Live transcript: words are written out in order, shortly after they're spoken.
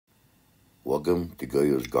Welcome to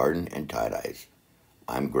Goyo's Garden and Tie-Dyes.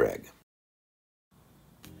 I'm Greg.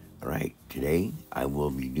 Alright, today I will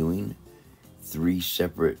be doing 3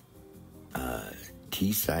 separate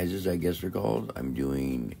tea sizes, I guess they're called. I'm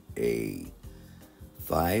doing a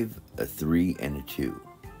 5, a 3, and a 2.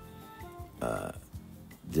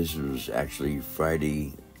 This was actually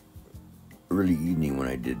Friday early evening when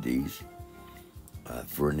I did these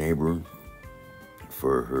for a neighbor,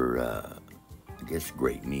 for her, I guess,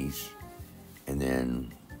 great niece, and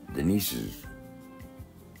then the nieces,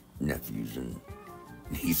 nephews, and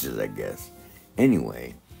nieces, I guess.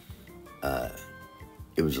 Anyway,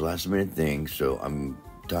 it was a last minute thing, so I'm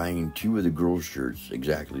tying 2 of the girls' shirts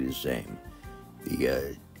exactly the same.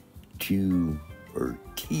 The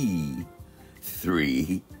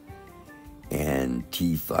T3 and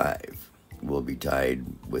T5 will be tied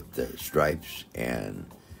with the stripes, and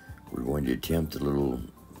we're going to attempt a little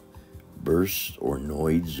bursts or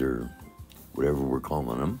noids or whatever we're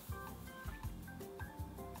calling them.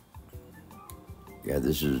 Yeah,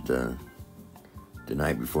 this is the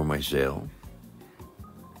night before my sale.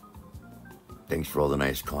 Thanks for all the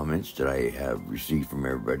nice comments that I have received from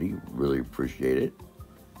everybody. Really appreciate it.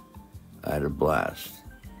 I had a blast.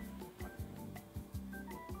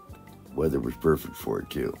 Weather was perfect for it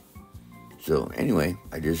too. So anyway,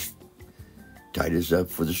 I just tied this up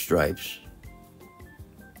for the stripes.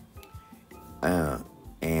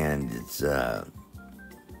 And it's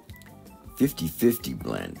 50-50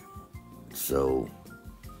 blend. So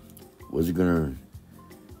wasn't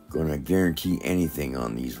gonna guarantee anything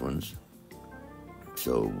on these ones.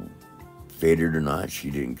 So faded or not,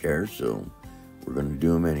 she didn't care, so we're gonna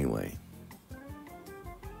do them anyway.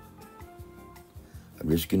 I'm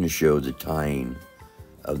just gonna show the tying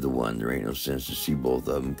of the one. There ain't no sense to see both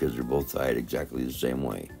of them because they're both tied exactly the same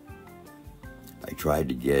way. I tried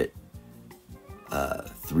to get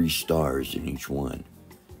 3 stars in each one.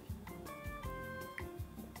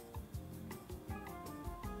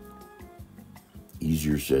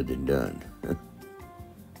 Easier said than done.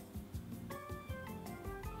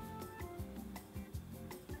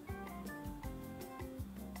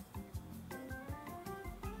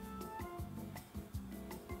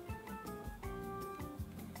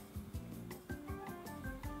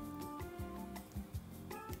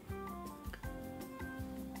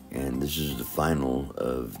 And this is the final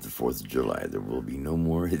of the 4th of July. There will be no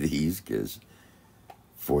more of these because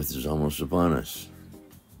 4th is almost upon us.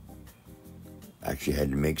 I actually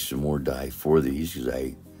had to make some more dye for these because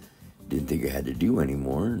I didn't think I had to do any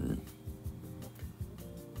more. And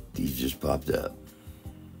these just popped up.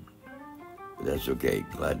 But that's okay.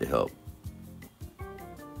 Glad to help.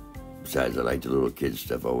 Besides, I like the little kid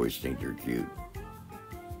stuff. I always think they're cute,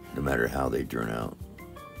 no matter how they turn out.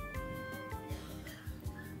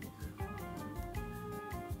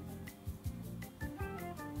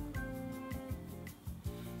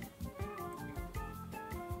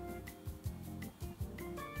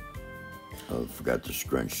 Oh, forgot to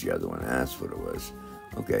scrunch the other one. That's what it was.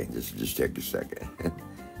 Okay, this will just take a second.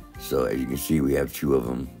 So as you can see, we have 2 of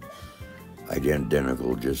them.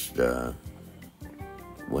 Identical, just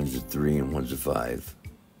one's a 3 and one's a 5.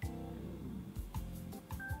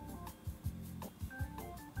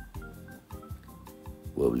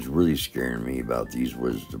 What was really scaring me about these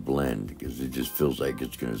was the blend, because it just feels like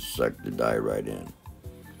it's going to suck the dye right in.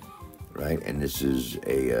 Right? And this is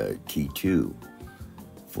a T2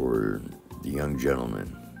 for the young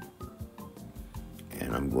gentleman,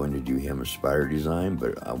 and I'm going to do him a spider design,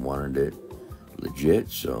 but I wanted it legit,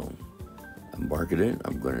 so I'm marking it.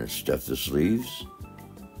 I'm going to stuff the sleeves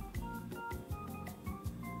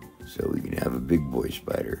so we can have a big boy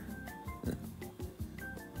spider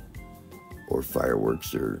or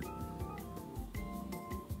fireworks or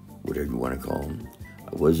whatever you want to call them.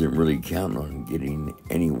 I wasn't really counting on getting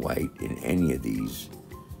any white in any of these,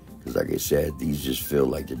 because like I said, these just feel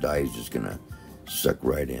like the dye is just going to suck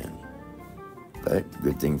right in. But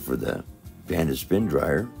good thing for the Panda spin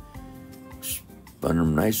dryer, spun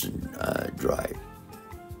them nice and dry.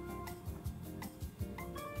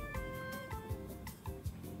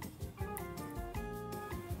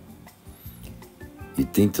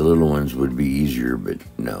 You'd think the little ones would be easier, but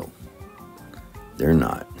no, they're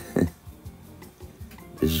not.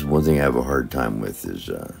 This is one thing I have a hard time with,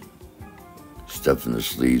 is stuffing the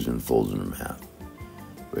sleeves and folding them half.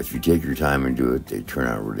 But if you take your time and do it, they turn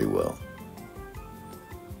out really well.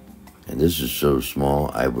 And this is so small,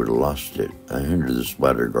 I would have lost it under the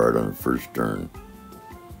splatter guard on the first turn.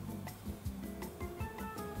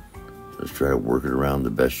 Let's try to work it around the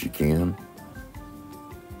best you can.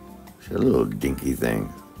 It's a little dinky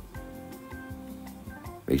thing.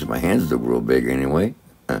 Makes my hands look real big anyway.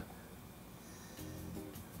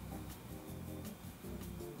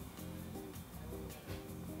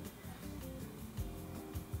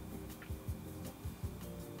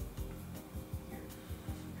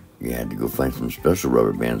 had to go find some special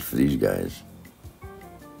rubber bands for these guys.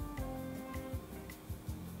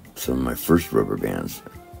 Some of my first rubber bands.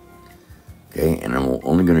 Okay, and I'm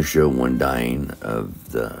only going to show one dyeing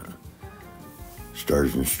of the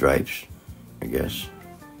Stars and Stripes, I guess.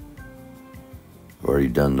 I've already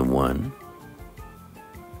done the one.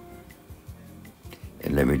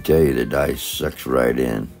 And let me tell you, the dye sucks right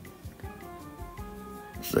in.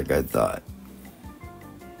 It's like I thought.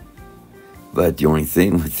 But the only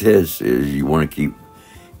thing with this is you want to keep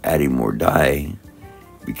adding more dye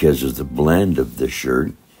because of the blend of the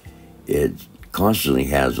shirt. It constantly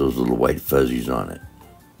has those little white fuzzies on it.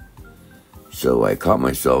 So I caught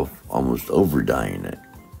myself almost over dyeing it.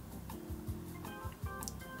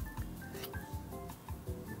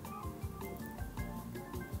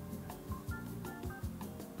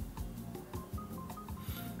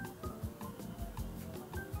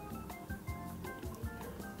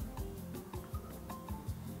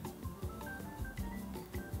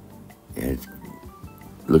 And it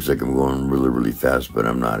looks like I'm going really, really fast, but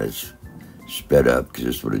I'm not. It's sped up because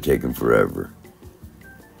this would have taken forever.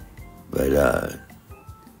 But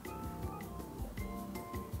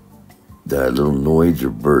the little noids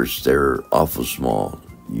or bursts, they're awful small.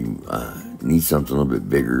 You need something a little bit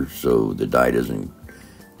bigger so the dye doesn't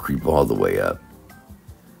creep all the way up.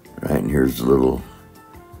 All right, and here's the little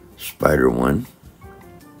spider one.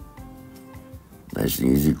 Nice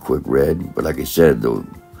and easy, quick red. But like I said, the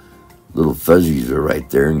little fuzzies are right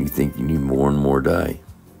there, and you think you need more and more dye.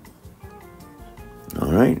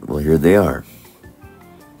 All right, well, here they are.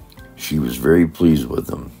 She was very pleased with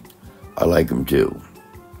them. I like them too.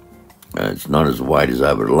 It's not as wide as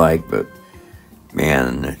I would like, but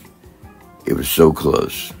man, it was so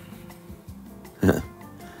close.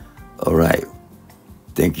 All right.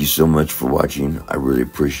 Thank you so much for watching. I really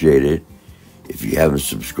appreciate it. If you haven't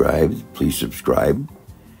subscribed, please subscribe.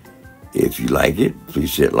 If you like it,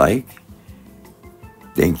 please hit like.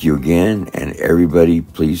 Thank you again, and everybody,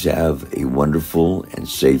 please have a wonderful and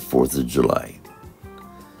safe 4th of July.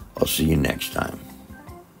 I'll see you next time.